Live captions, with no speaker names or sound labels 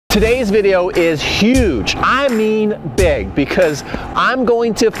Today's video is huge. I mean big, because I'm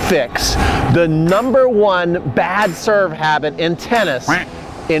going to fix the #1 bad serve habit in tennis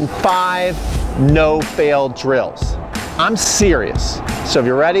in 5 no-fail drills. I'm serious. So if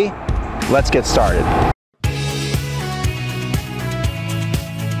you're ready, let's get started.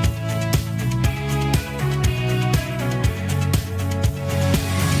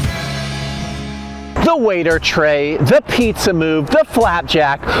 The waiter tray, the pizza move, the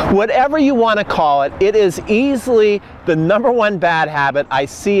flapjack, whatever you want to call it, it is easily the #1 bad habit I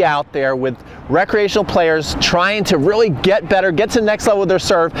see out there with recreational players trying to really get better, get to the next level with their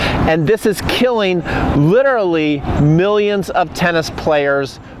serve, and this is killing literally millions of tennis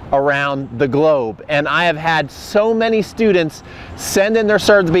players around the globe. And I have had so many students send in their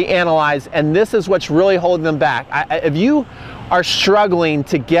serve to be analyzed, and this is what's really holding them back. If you are struggling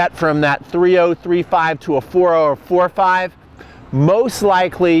to get from that 3-0, 3-5 to a 4-0 or 4-5, most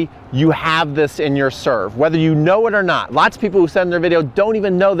likely you have this in your serve, whether you know it or not. Lots of people who send their video don't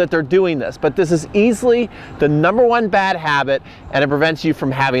even know that they're doing this, but this is easily the #1 bad habit, and it prevents you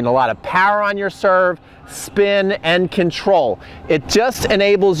from having a lot of power on your serve, spin, and control. It just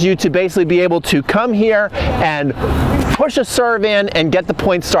enables you to basically be able to come here and push a serve in and get the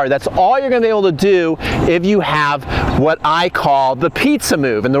point started. That's all you're going to be able to do if you have what I call the pizza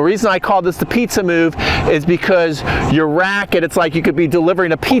move. And the reason I call this the pizza move is because your racket, it's like you could be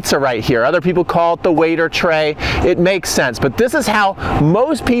delivering a pizza right here. Other people call it the waiter tray. It makes sense. But this is how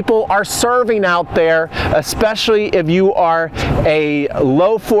most people are serving out there, especially if you are a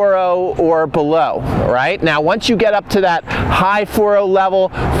low 4-0 or below, right? Now, once you get up to that high 4-0 level,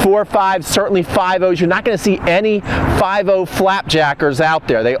 4-5, certainly 5-0s, you're not going to see any 5-0 flapjackers out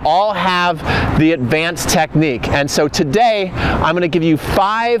there. They all have the advanced technique. And so today, I'm going to give you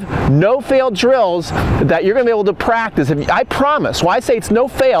 5 no-fail drills that you're going to be able to practice. I promise, why I say it's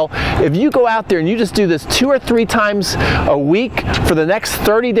no-fail, if you go out there and you just do this 2 or 3 times a week for the next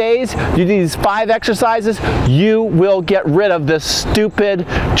 30 days, you do these 5 exercises, you will get rid of this stupid,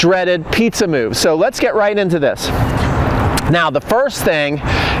 dreaded pizza move. So let's get right into this. Now, the first thing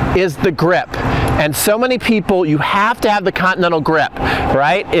is the grip. And so many people, you have to have the continental grip,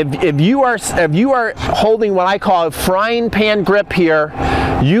 right? If you are holding what I call a frying pan grip here,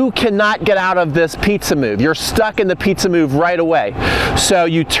 you cannot get out of this pizza move. You're stuck in the pizza move right away. So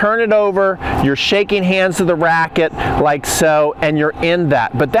you turn it over, you're shaking hands to the racket like so, and you're in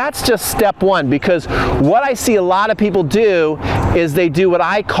that. But that's just step 1, because what I see a lot of people do is they do what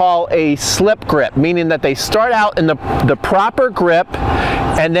I call a slip grip, meaning that they start out in the proper grip,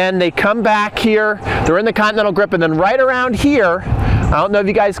 and then they come back here, they're in the continental grip, and then right around here, I don't know if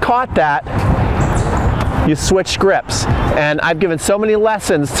you guys caught that, you switch grips. And I've given so many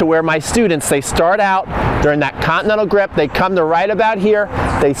lessons to where my students, they start out, they're in that continental grip, they come to right about here,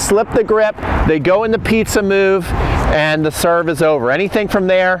 they slip the grip, they go in the pizza move, and the serve is over. Anything from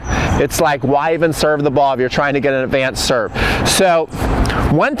there, it's like, why even serve the ball if you're trying to get an advanced serve? So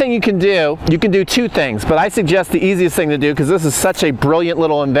one thing you can do 2 things, but I suggest the easiest thing to do, because this is such a brilliant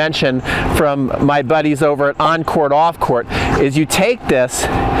little invention from my buddies over at On Court Off Court, is you take this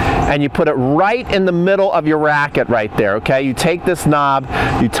and you put it right in the middle of your racket right there, okay? You take this knob,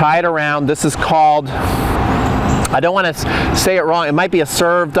 you tie it around. This is called, I don't want to say it wrong, it might be a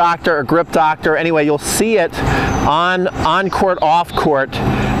serve doctor or grip doctor. Anyway, you'll see it on court, off court,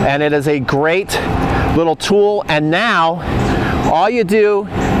 and it is a great little tool. And now, all you do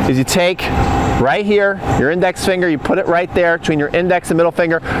is you take right here, your index finger, you put it right there between your index and middle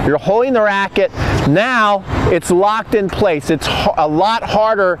finger. You're holding the racket. Now it's locked in place. It's a lot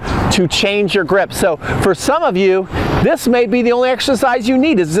harder to change your grip. So for some of you, this may be the only exercise you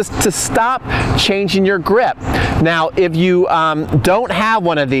need, is just to stop changing your grip. Now, if you don't have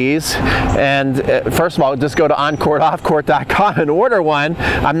one of these, and first of all, just go to oncourtoffcourt.com and order one.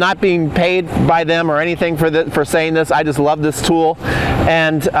 I'm not being paid by them or anything for saying this. I just love this tool,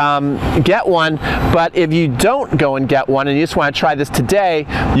 and get one. But if you don't go and get one and you just want to try this today,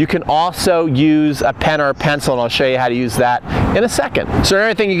 you can also use a pen or a pencil, and I'll show you how to use that in a second. So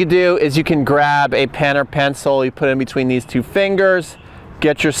another thing you can do is you can grab a pen or pencil, you put it in between these 2 fingers,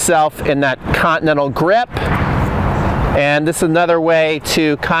 get yourself in that continental grip. And this is another way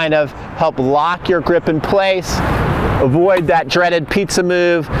to kind of help lock your grip in place, avoid that dreaded pizza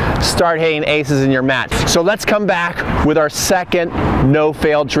move, start hitting aces in your match. So let's come back with our second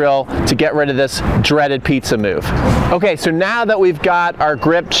no-fail drill to get rid of this dreaded pizza move. Okay, so now that we've got our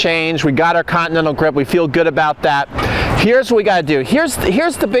grip changed, we got our continental grip, we feel good about that. Here's what we gotta do. Here's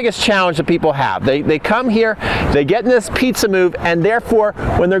the biggest challenge that people have. They come here, they get in this pizza move, and therefore,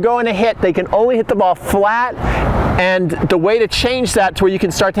 when they're going to hit, they can only hit the ball flat And the way to change that to where you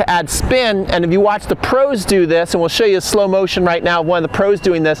can start to add spin, and if you watch the pros do this, and we'll show you a slow motion right now of one of the pros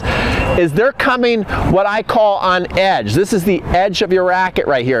doing this, is they're coming what I call on edge. This is the edge of your racket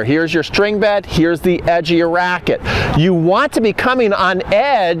right here. Here's your string bed, here's the edge of your racket. You want to be coming on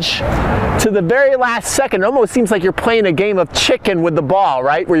edge to the very last second. It almost seems like you're playing a game of chicken with the ball,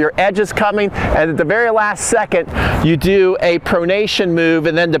 right? Where your edge is coming, and at the very last second, you do a pronation move,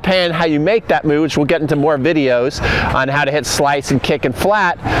 and then depending on how you make that move, which we'll get into more videos on how to hit slice and kick and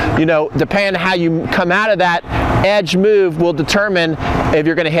flat, you know, depending on how you come out of that edge move will determine if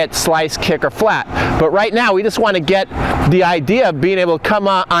you're going to hit slice, kick, or flat. But right now, we just want to get the idea of being able to come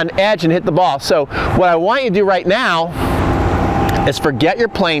on edge and hit the ball. So what I want you to do right now is forget you're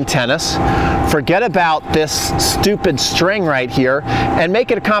playing tennis, forget about this stupid string right here, and make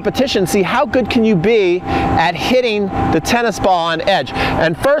it a competition. See how good can you be at hitting the tennis ball on edge.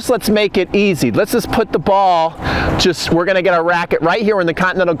 And first, let's make it easy. Let's just put the ball, we're gonna get our racket right here in the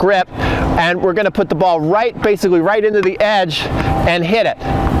continental grip, and we're gonna put the ball basically right into the edge and hit it.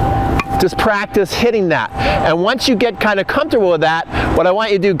 Just practice hitting that. And once you get kind of comfortable with that, what I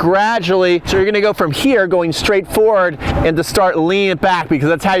want you to do gradually, so you're going to go from here, going straight forward, and to start leaning it back, because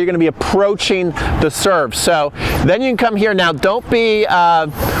that's how you're going to be approaching the serve. So then you can come here. Now, don't be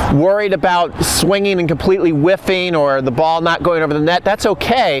worried about swinging and completely whiffing or the ball not going over the net. That's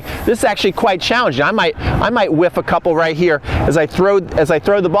okay. This is actually quite challenging. I might whiff a couple right here as I throw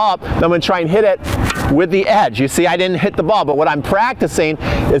the ball up. Then I'm going to try and hit it with the edge. You see, I didn't hit the ball, but what I'm practicing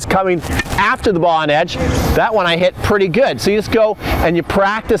is coming after the ball on edge. That one I hit pretty good. So you just go and you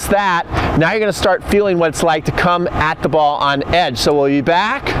practice that. Now you're going to start feeling what it's like to come at the ball on edge. So we'll be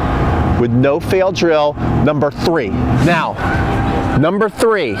back with no fail drill number 3. Now, number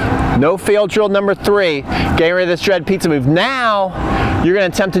 3, no fail drill number 3, getting rid of this dread pizza move. Now, you're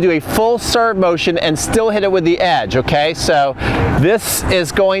going to attempt to do a full serve motion and still hit it with the edge, okay? So this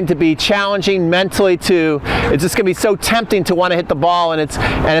is going to be challenging mentally too. It's just going to be so tempting to want to hit the ball, and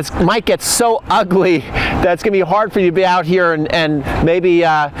it might get so ugly that it's going to be hard for you to be out here and maybe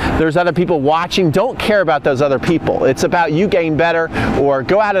there's other people watching. Don't care about those other people. It's about you getting better, or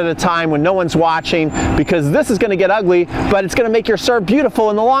go out at a time when no one's watching, because this is going to get ugly, but it's going to make your serve beautiful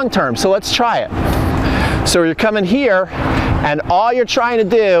in the long term. So let's try it. So you're coming here, and all you're trying to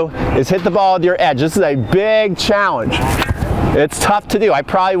do is hit the ball with your edge. This is a big challenge. It's tough to do. I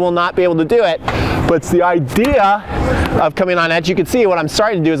probably will not be able to do it, but it's the idea of coming on edge. You can see what I'm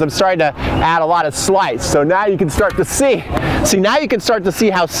starting to do is I'm starting to add a lot of slice. So now you can start to see now you can start to see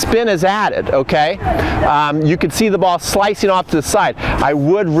how spin is added, okay? You can see the ball slicing off to the side. I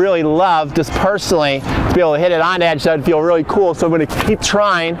would really love, just personally, to be able to hit it on edge. That would feel really cool. So I'm going to keep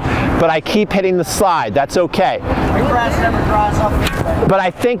trying, but I keep hitting the slide. That's okay. But I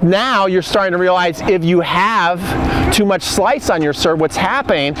think now you're starting to realize if you have too much slice on your serve, what's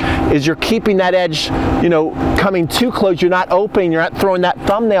happening is you're keeping that edge, you know, coming too close. You're not opening, you're not throwing that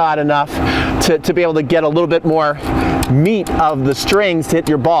thumbnail out enough to be able to get a little bit more meat of the strings to hit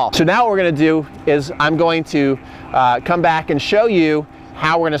your ball. So now what we're going to do is I'm going to come back and show you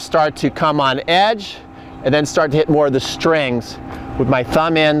how we're going to start to come on edge and then start to hit more of the strings with my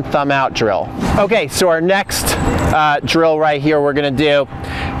thumb in, thumb out drill. Okay, so our next drill right here we're going to do,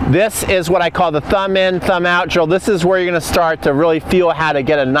 this is what I call the thumb in, thumb out drill. This is where you're going to start to really feel how to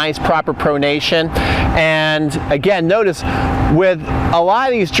get a nice proper pronation. And again, notice with a lot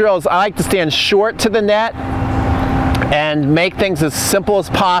of these drills, I like to stand short to the net and make things as simple as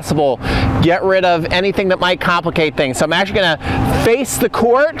possible. Get rid of anything that might complicate things. So I'm actually going to face the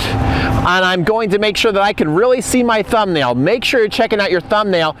court, and I'm going to make sure that I can really see my thumbnail. Make sure you're checking out your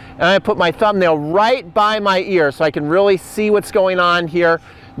thumbnail, and I put my thumbnail right by my ear so I can really see what's going on here.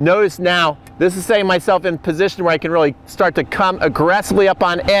 Notice now, this is setting myself in position where I can really start to come aggressively up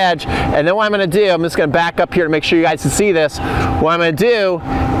on edge. And then what I'm going to do, I'm just going to back up here to make sure you guys can see this. What I'm going to do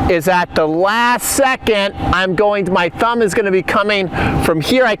is at the last second, my thumb is going to be coming from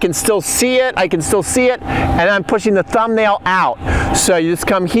here. I can still see it, and I'm pushing the thumbnail out. So you just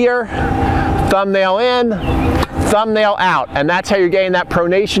come here, thumbnail in, thumbnail out, and that's how you're getting that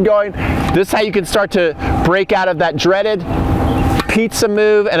pronation going. This is how you can start to break out of that dreaded pizza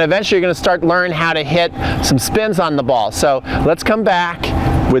move, and eventually you're going to start learning how to hit some spins on the ball. So let's come back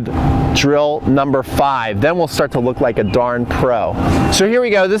with drill number 5. Then we'll start to look like a darn pro. So here we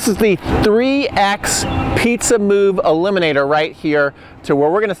go. This is the 3X pizza move eliminator right here, to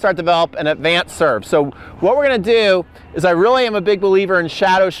where we're going to start to develop an advanced serve. So what we're going to do is, I really am a big believer in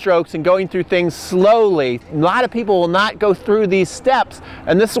shadow strokes and going through things slowly. A lot of people will not go through these steps,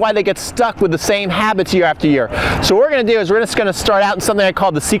 and this is why they get stuck with the same habits year after year. So what we're going to do is, we're just going to start out in something I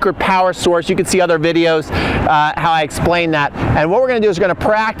call the secret power source. You can see other videos how I explain that. And what we're going to do is, we're going to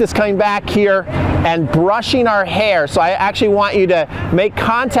practice coming back here and brushing our hair. So I actually want you to make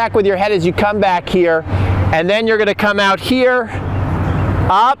contact with your head as you come back here, and then you're going to come out here,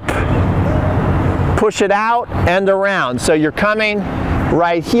 up, push it out, and around. So you're coming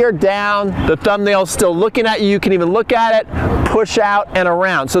right here, down, the thumbnail's still looking at you, you can even look at it, push out and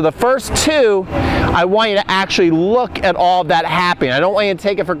around. So the first 2, I want you to actually look at all of that happening. I don't want you to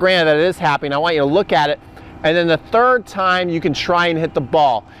take it for granted that it is happening. I want you to look at it. And then the 3rd time, you can try and hit the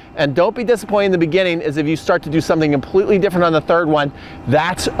ball. And don't be disappointed in the beginning, is if you start to do something completely different on the 3rd one,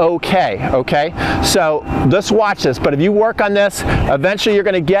 that's okay, okay? So just watch this, but if you work on this, eventually you're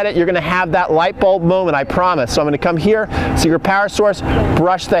gonna get it, you're gonna have that light bulb moment, I promise. So I'm gonna come here, secret power source,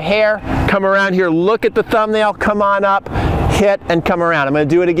 brush the hair, come around here, look at the thumbnail, come on up, hit, and come around. I'm gonna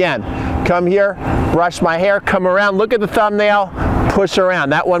do it again. Come here, brush my hair, come around, look at the thumbnail, push around.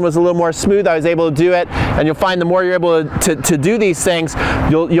 That one was a little more smooth. I was able to do it, and you'll find the more you're able to do these things,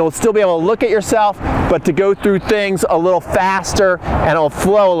 you'll still be able to look at yourself, but to go through things a little faster, and it'll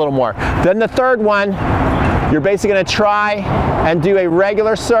flow a little more. Then the 3rd one, you're basically going to try and do a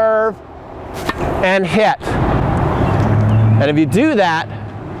regular serve and hit. And if you do that,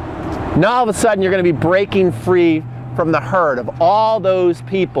 now all of a sudden you're going to be breaking free from the herd of all those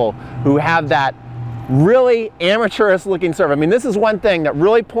people who have that really amateurish looking serve. I mean, this is one thing that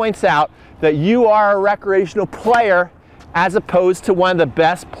really points out that you are a recreational player as opposed to one of the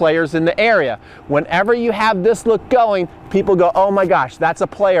best players in the area. Whenever you have this look going, people go, oh my gosh, that's a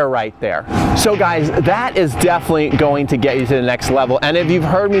player right there. So guys, that is definitely going to get you to the next level. And if you've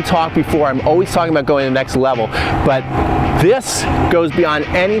heard me talk before, I'm always talking about going to the next level, but this goes beyond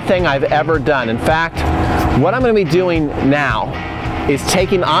anything I've ever done. In fact, what I'm going to be doing now is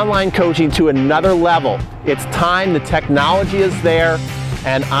taking online coaching to another level. It's time, the technology is there,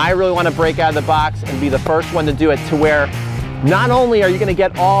 and I really want to break out of the box and be the first one to do it, to where not only are you going to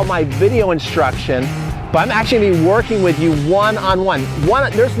get all my video instruction, but I'm actually going to be working with you one-on-one.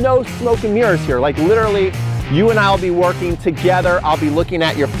 There's no smoke and mirrors here. Like literally, you and I will be working together. I'll be looking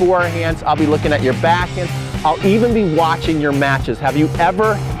at your forehands. I'll be looking at your backhand. I'll even be watching your matches. Have you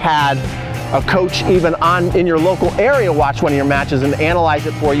ever had a coach even in your local area watch one of your matches and analyze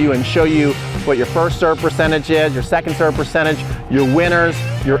it for you and show you what your first serve percentage is, your second serve percentage, your winners,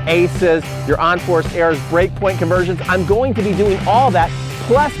 your aces, your on-force errors, break point conversions? I'm going to be doing all that,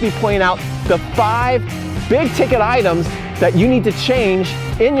 plus be pointing out the 5 big ticket items that you need to change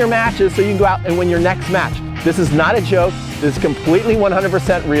in your matches so you can go out and win your next match. This is not a joke. This is completely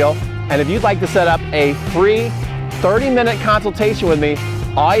 100% real. And if you'd like to set up a free 30-minute consultation with me,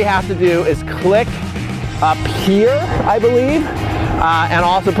 all you have to do is click up here, I believe, and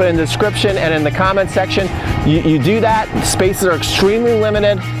also put in the description and in the comment section. You do that, spaces are extremely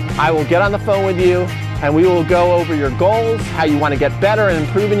limited. I will get on the phone with you and we will go over your goals, how you want to get better and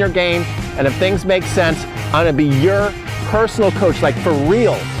improve in your game, and if things make sense, I'm going to be your personal coach, like for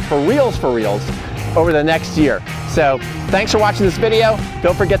reals, over the next year. So thanks for watching this video.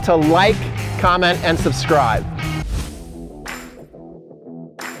 Don't forget to like, comment, and subscribe.